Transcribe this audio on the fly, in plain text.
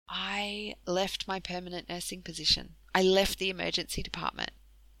left my permanent nursing position. I left the emergency department,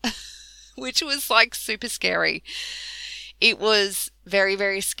 which was like super scary. It was very,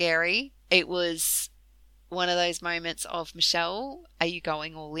 very scary. It was one of those moments of, Michelle, are you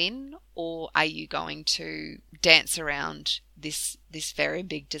going all in, or are you going to dance around this very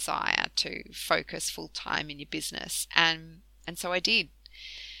big desire to focus full time in your business? And so I did.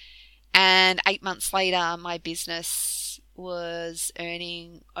 And 8 months later, my business was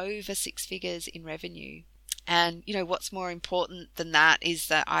earning over 6 figures in revenue. And, you know, what's more important than that is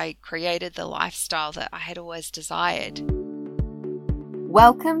that I created the lifestyle that I had always desired.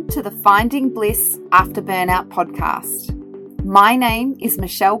 Welcome to the Finding Bliss After Burnout podcast. My name is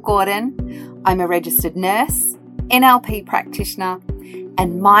Michelle Gordon. I'm a registered nurse, NLP practitioner,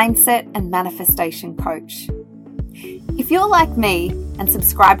 and mindset and manifestation coach. If you're like me and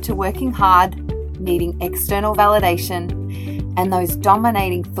subscribe to working hard, needing external validation, and those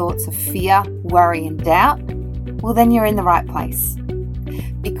dominating thoughts of fear, worry, and doubt, well, then you're in the right place,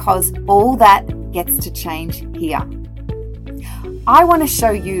 because all that gets to change here. I want to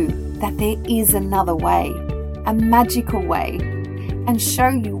show you that there is another way, a magical way, and show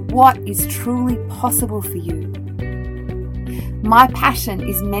you what is truly possible for you. My passion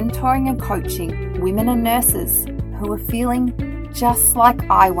is mentoring and coaching women and nurses who are feeling just like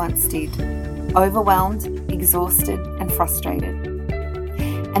I once did, overwhelmed, exhausted, and frustrated.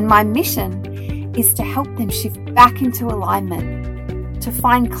 And my mission is to help them shift back into alignment, to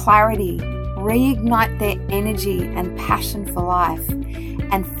find clarity, reignite their energy and passion for life,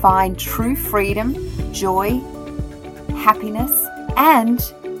 and find true freedom, joy, happiness, and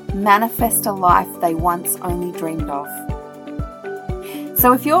manifest a life they once only dreamed of.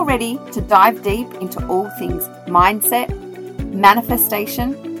 So if you're ready to dive deep into all things mindset,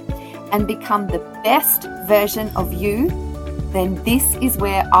 manifestation, and become the best version of you, then this is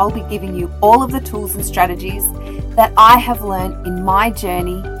where I'll be giving you all of the tools and strategies that I have learned in my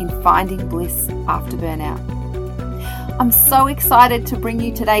journey in finding bliss after burnout. I'm so excited to bring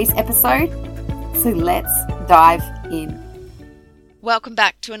you today's episode, so let's dive in. Welcome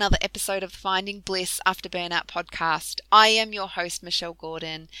back to another episode of the Finding Bliss After Burnout podcast. I am your host, Michelle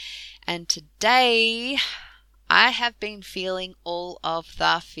Gordon, and today I have been feeling all of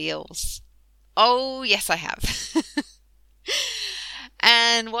the feels. Oh, yes, I have.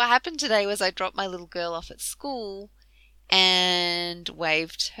 And what happened today was I dropped my little girl off at school and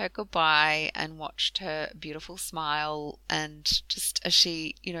waved her goodbye and watched her beautiful smile, and just as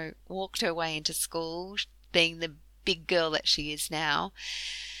she, walked her way into school, being the big girl that she is now.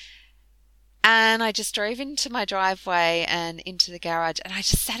 And I just drove into my driveway and into the garage, and I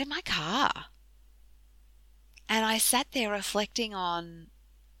just sat in my car. And I sat there reflecting on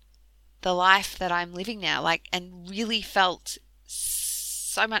the life that I'm living now, and really felt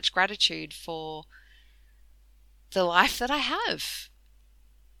so much gratitude for the life that I have.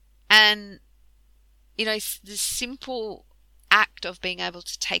 And, the simple act of being able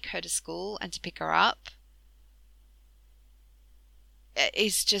to take her to school and to pick her up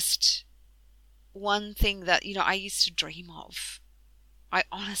is just one thing that, I used to dream of. I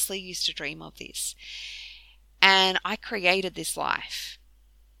honestly used to dream of this. And I created this life.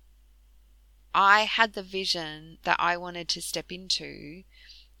 I had the vision that I wanted to step into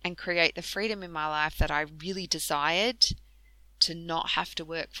and create the freedom in my life that I really desired, to not have to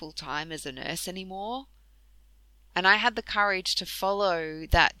work full time as a nurse anymore. And I had the courage to follow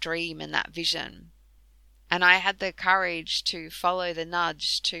that dream and that vision. And I had the courage to follow the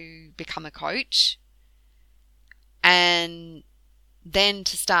nudge to become a coach, and then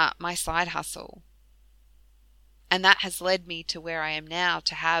to start my side hustle. And that has led me to where I am now,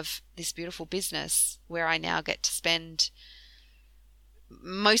 to have this beautiful business where I now get to spend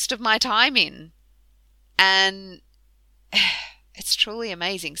most of my time in. And it's truly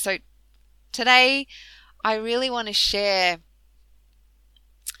amazing. So today I really want to share,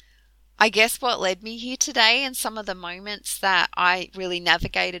 I guess, what led me here today, and some of the moments that I really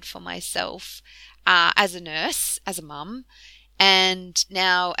navigated for myself as a nurse, as a mum, and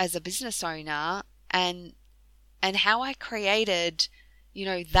now as a business owner, and how I created,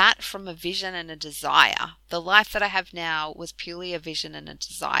 that from a vision and a desire. The life that I have now was purely a vision and a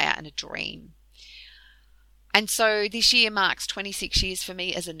desire and a dream. And so this year marks 26 years for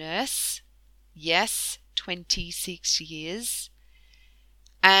me as a nurse. Yes, 26 years.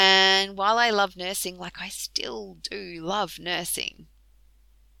 And while I love nursing, I still do love nursing.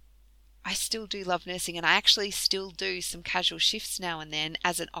 I still do love nursing, and I actually still do some casual shifts now and then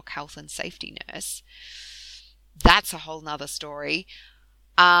as an OC health and safety nurse. That's a whole nother story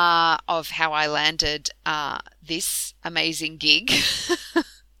of how I landed this amazing gig.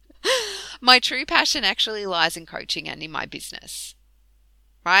 My true passion actually lies in coaching and in my business,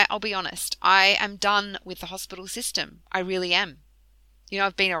 right? I'll be honest. I am done with the hospital system. I really am.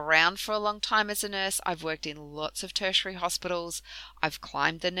 I've been around for a long time as a nurse. I've worked in lots of tertiary hospitals. I've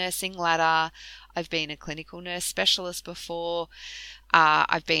climbed the nursing ladder. I've been a clinical nurse specialist before.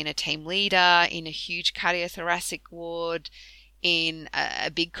 I've been a team leader in a huge cardiothoracic ward, in a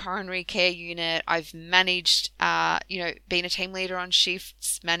big coronary care unit. I've managed, been a team leader on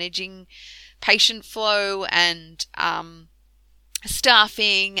shifts, managing patient flow and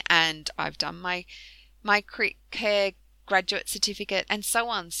staffing, and I've done my care graduate certificate and so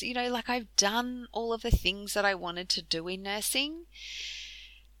on. So, I've done all of the things that I wanted to do in nursing.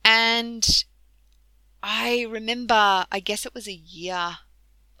 And I remember, I guess it was a year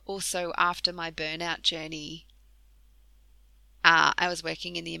or so after my burnout journey, I was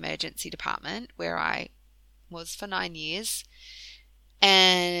working in the emergency department where I was for 9 years.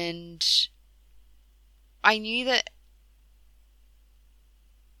 And I knew that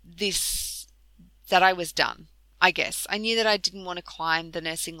I was done. I guess I knew that I didn't want to climb the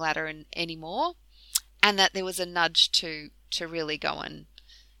nursing ladder anymore, and that there was a nudge to really go and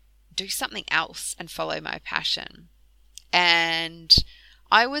do something else and follow my passion. And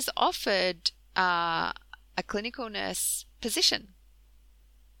I was offered a clinical nurse position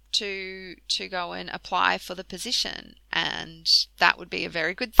to go and apply for the position, and that would be a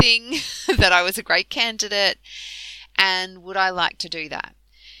very good thing. That I was a great candidate, and would I like to do that?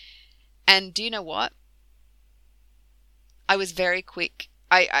 And do you know what? I was very quick.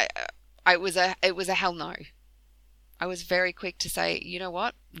 It was a hell no. I was very quick to say, you know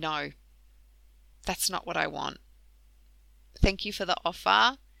what? No, that's not what I want. Thank you for the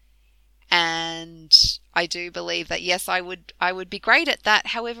offer. And I do believe that, yes, I would be great at that.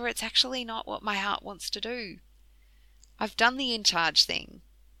 However, it's actually not what my heart wants to do. I've done the in charge thing.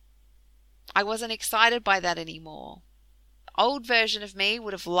 I wasn't excited by that anymore. Old version of me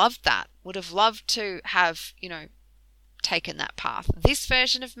would have loved that, would have loved to have, taken that path. This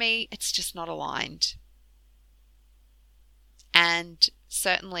version of me, it's just not aligned. And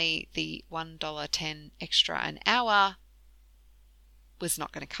certainly the $1.10 extra an hour was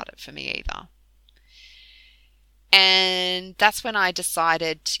not going to cut it for me either. And that's when I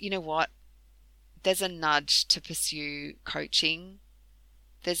decided, you know what? There's a nudge to pursue coaching.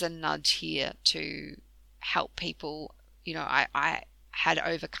 There's a nudge here to help people. I had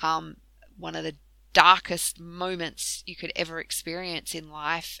overcome one of the darkest moments you could ever experience in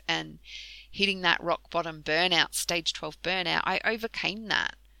life, and hitting that rock bottom burnout, stage 12 burnout. I overcame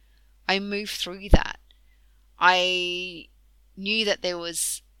that. I moved through that. I knew that there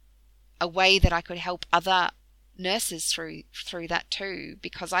was a way that I could help other nurses through that too,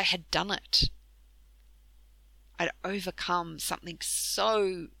 because I had done it. I'd overcome something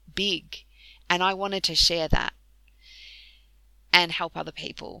so big, and I wanted to share that and help other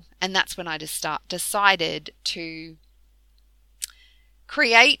people. And that's when I decided to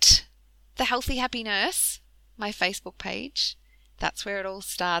create the Healthy Happy Nurse, my Facebook page. That's where it all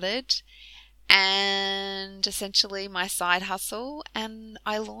started. And essentially my side hustle, and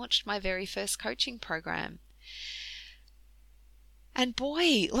I launched my very first coaching program. And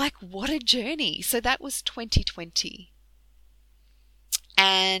boy, what a journey. So that was 2020.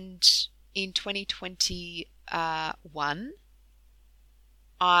 And in 2021,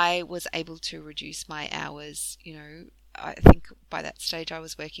 I was able to reduce my hours. I think by that stage I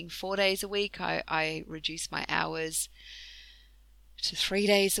was working 4 days a week. I reduced my hours to 3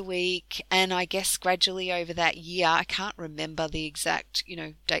 days a week. And I guess gradually over that year, I can't remember the exact,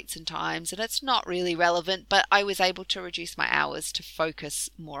 dates and times, and it's not really relevant, but I was able to reduce my hours to focus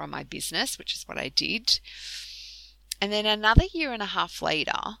more on my business, which is what I did. And then another year and a half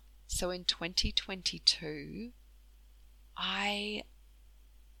later, so in 2022, I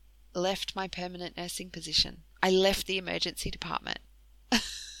left my permanent nursing position. I left the emergency department,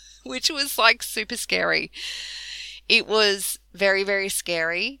 which was super scary. It was very, very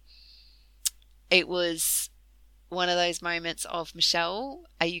scary. It was one of those moments of, Michelle,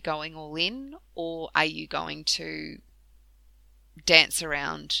 are you going all in, or are you going to dance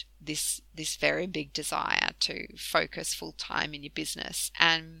around this very big desire to focus full time in your business?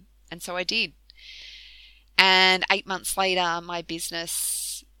 And so I did. And 8 months later, my business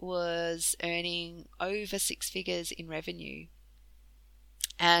was earning over 6 figures in revenue.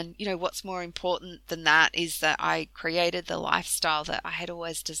 And what's more important than that is that I created the lifestyle that I had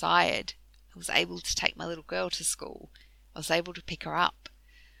always desired. I was able to take my little girl to school. I was able to pick her up.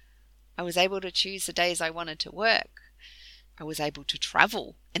 I was able to choose the days I wanted to work. I was able to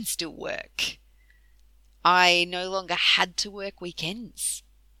travel and still work. I no longer had to work weekends.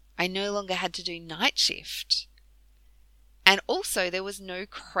 I no longer had to do night shift. And also there was no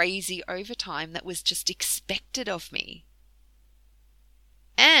crazy overtime that was just expected of me.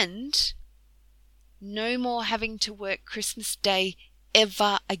 And no more having to work Christmas Day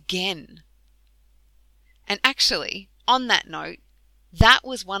ever again. And actually, on that note, that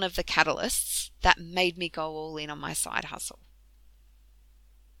was one of the catalysts that made me go all in on my side hustle.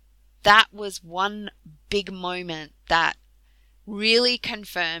 That was one big moment that really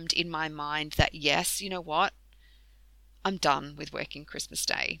confirmed in my mind that, yes, you know what? I'm done with working Christmas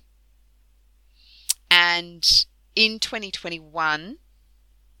Day. And in 2021,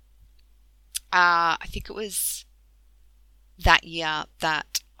 I think it was that year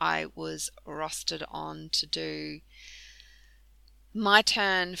that I was rostered on to do my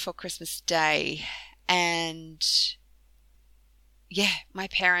turn for Christmas Day. And yeah, my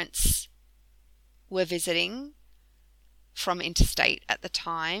parents were visiting from interstate at the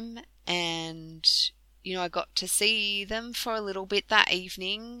time, and I got to see them for a little bit that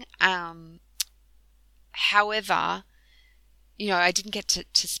evening. However, I didn't get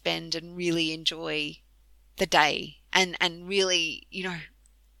to spend and really enjoy the day and really,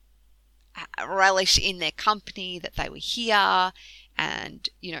 relish in their company, that they were here, and,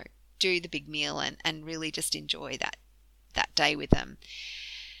 do the big meal and really just enjoy that day with them.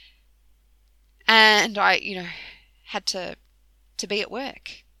 And I, had to be at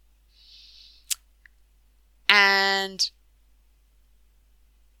work. And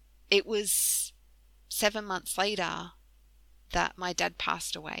it was 7 months later that my dad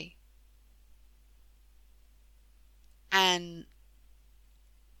passed away. And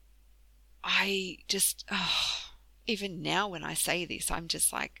I just, even now when I say this, I'm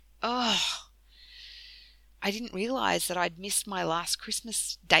just like, I didn't realize that I'd missed my last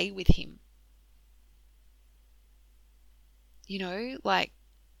Christmas Day with him.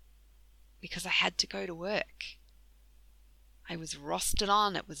 Because I had to go to work. I was rostered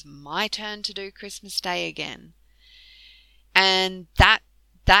on. It was my turn to do Christmas Day again. And that,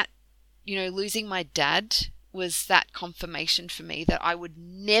 losing my dad was that confirmation for me that I would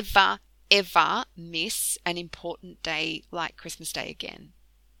never, ever miss an important day like Christmas Day again.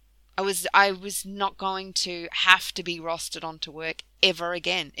 I was not going to have to be rostered on to work ever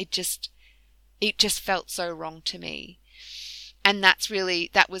again. It just felt so wrong to me. And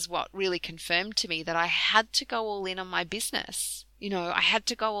that was what really confirmed to me that I had to go all in on my business. I had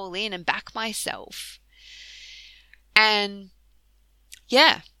to go all in and back myself. And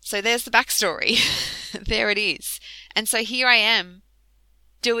yeah, so there's the backstory. There it is. And so here I am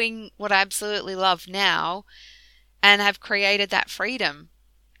doing what I absolutely love now and have created that freedom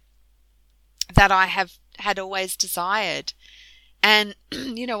that I have had always desired. And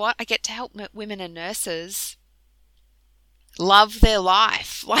you know what? I get to help women and nurses love their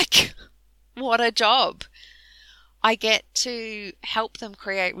life. Like, what a job. I get to help them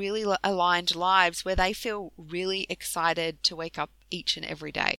create really aligned lives where they feel really excited to wake up each and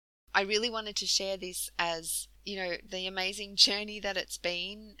every day. I really wanted to share this as, the amazing journey that it's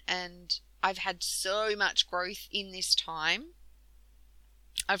been, and I've had so much growth in this time.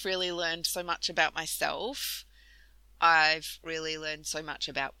 I've really learned so much about myself. I've really learned so much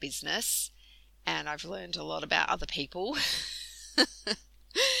about business, and I've learned a lot about other people.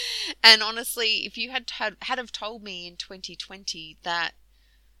 And honestly, if you had have told me in 2020 that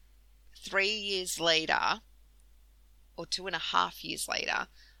 3 years later, or 2.5 years later,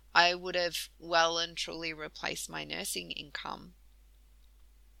 I would have well and truly replaced my nursing income,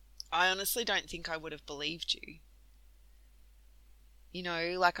 I honestly don't think I would have believed you.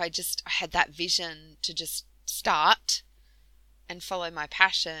 I had that vision to just start and follow my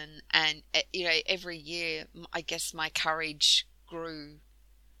passion. And, every year, I guess my courage grew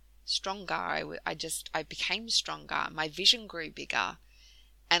stronger. I became stronger. My vision grew bigger,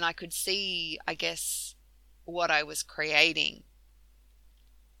 and I could see, I guess, what I was creating.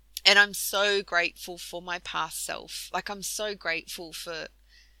 And I'm so grateful for my past self. I'm so grateful for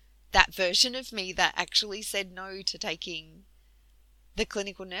that version of me that actually said no to taking the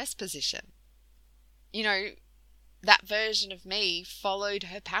clinical nurse position. That version of me followed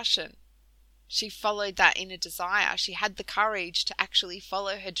her passion. She followed that inner desire. She had the courage to actually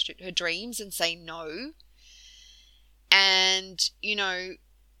follow her dreams and say no. And,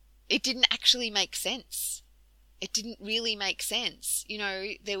 it didn't actually make sense. It didn't really make sense.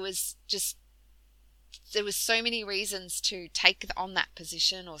 There was so many reasons to take on that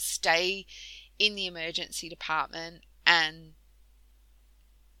position or stay in the emergency department and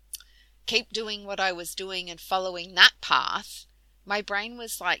keep doing what I was doing and following that path my brain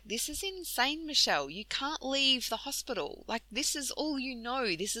was like, this is insane, Michelle. You can't leave the hospital. Like, this is all you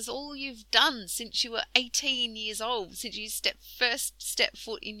know. This is all you've done since you were 18 years old, since you first stepped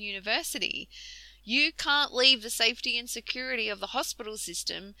foot in university. You can't leave the safety and security of the hospital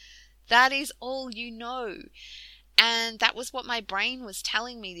system. That is all you know. And that was what my brain was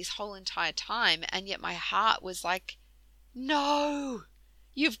telling me this whole entire time. And yet my heart was like, no,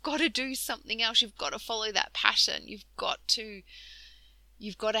 you've got to do something else. You've got to follow that passion. You've got to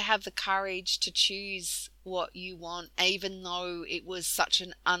have the courage to choose what you want, even though it was such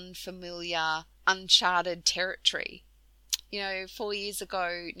an unfamiliar, uncharted territory. 4 years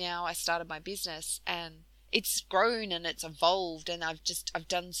ago now, I started my business, and it's grown and it's evolved, and I've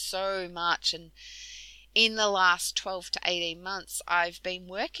done so much. And in the last 12 to 18 months, I've been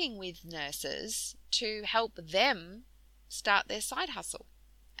working with nurses to help them start their side hustle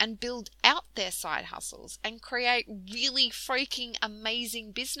and build out their side hustles and create really freaking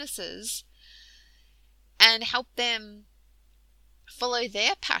amazing businesses and help them follow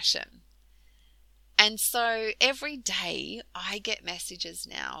their passion. And so every day I get messages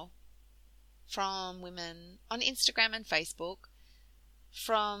now from women on Instagram and Facebook,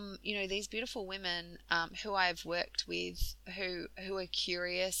 from, these beautiful women who I've worked with, who are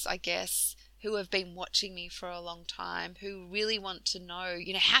curious, I guess, who have been watching me for a long time, who really want to know,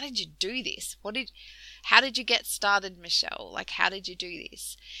 how did you do this? How did you get started, Michelle? Like, how did you do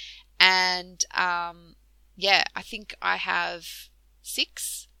this? And I think I have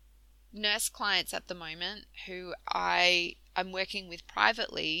 6 nurse clients at the moment who I'm working with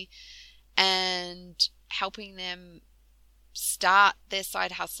privately and helping them start their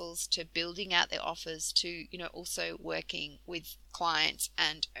side hustles, to building out their offers, to also working with clients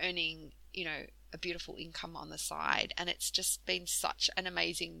and earning a beautiful income on the side. And it's just been such an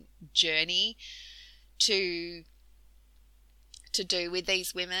amazing journey to do with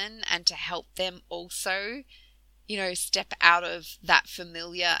these women, and to help them also step out of that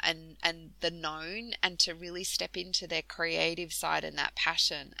familiar and the known, and to really step into their creative side and that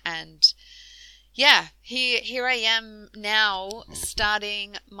passion. And here I am now,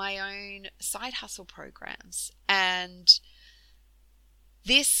 starting my own side hustle programs. And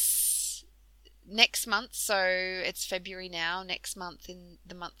this next month, so it's February now, next month, in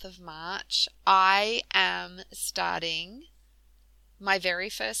the month of March, I am starting my very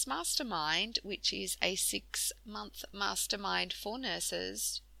first mastermind, which is a 6-month mastermind for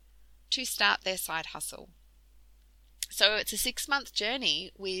nurses to start their side hustle. So it's a 6-month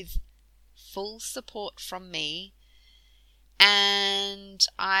journey with full support from me, and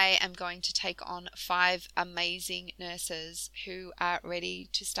I am going to take on 5 amazing nurses who are ready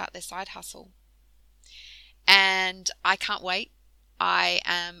to start their side hustle. And I can't wait. I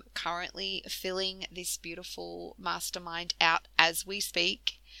am currently filling this beautiful mastermind out as we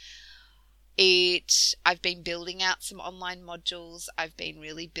speak. I've been building out some online modules. I've been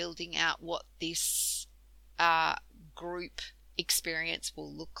really building out what this group experience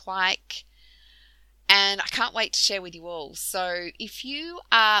will look like. And I can't wait to share with you all. So if you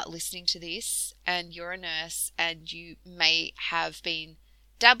are listening to this and you're a nurse and you may have been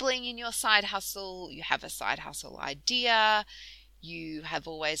dabbling in your side hustle, you have a side hustle idea, you have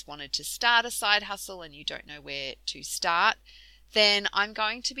always wanted to start a side hustle and you don't know where to start, then I'm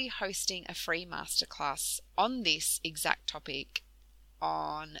going to be hosting a free masterclass on this exact topic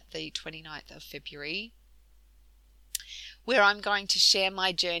on the 29th of February, where I'm going to share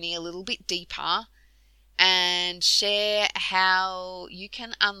my journey a little bit deeper and share how you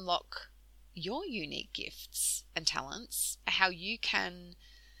can unlock your unique gifts and talents, how you can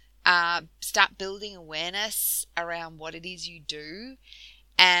start building awareness around what it is you do,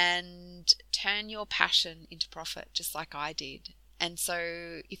 and turn your passion into profit, just like I did. And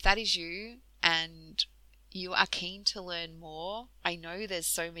so if that is you and you are keen to learn more, I know there's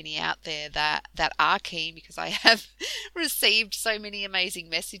so many out there that are keen, because I have received so many amazing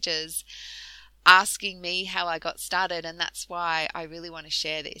messages asking me how I got started. And that's why I really want to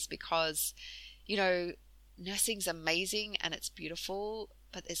share this, because nursing's amazing and it's beautiful,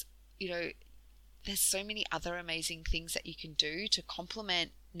 but there's so many other amazing things that you can do to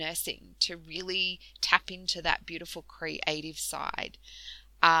complement nursing, to really tap into that beautiful creative side.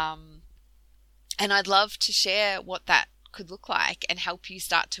 And I'd love to share what that could look like and help you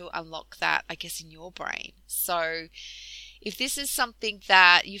start to unlock that, I guess, in your brain. So if this is something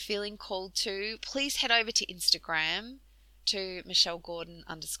that you're feeling called to, please head over to Instagram to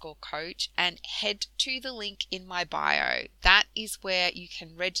MichelleGordon_coach and head to the link in my bio. That is where you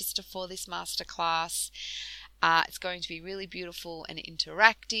can register for this masterclass. It's going to be really beautiful and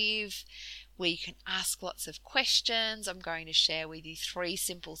interactive, where you can ask lots of questions. I'm going to share with you 3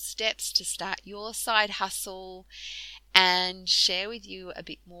 simple steps to start your side hustle, and share with you a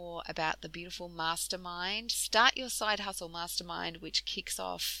bit more about the beautiful mastermind, Start Your Side Hustle Mastermind, which kicks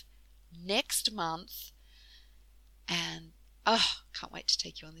off next month. And can't wait to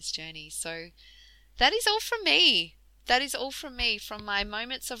take you on this journey. So that is all from me. That is all from me, from my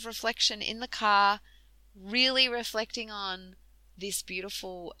moments of reflection in the car, really reflecting on this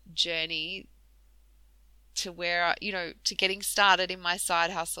beautiful journey to where, to getting started in my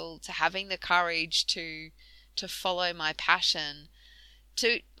side hustle, to having the courage to follow my passion,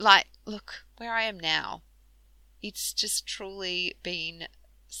 to look where I am now. It's just truly been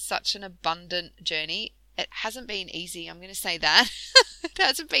such an abundant journey. It hasn't been easy. I'm going to say that. It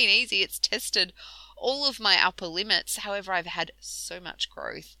hasn't been easy. It's tested all of my upper limits. However, I've had so much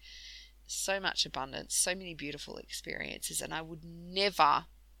growth, so much abundance, so many beautiful experiences, and I wouldn't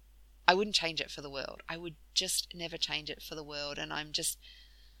change it for the world. I would just never change it for the world. And I'm just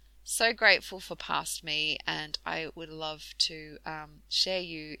so grateful for past me, and I would love to share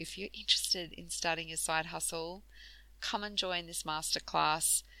you. If you're interested in starting your side hustle, come and join this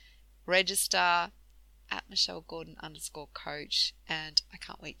masterclass. Register at MichelleGordon_coach, and I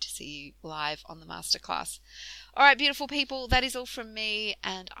can't wait to see you live on the masterclass. All right, beautiful people, that is all from me,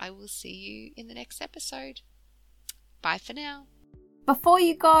 and I will see you in the next episode. Bye for now. Before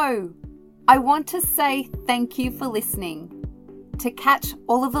you go, I want to say thank you for listening. To catch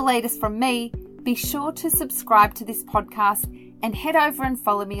all of the latest from me, be sure to subscribe to this podcast and head over and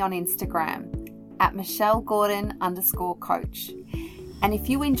follow me on Instagram at MichelleGordon_coach. And if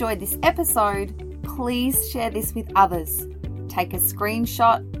you enjoyed this episode, please share this with others. Take a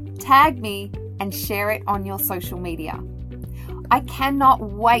screenshot, tag me, and share it on your social media. I cannot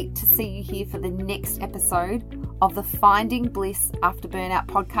wait to see you here for the next episode of the Finding Bliss After Burnout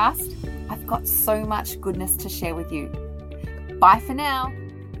podcast. I've got so much goodness to share with you. Bye for now.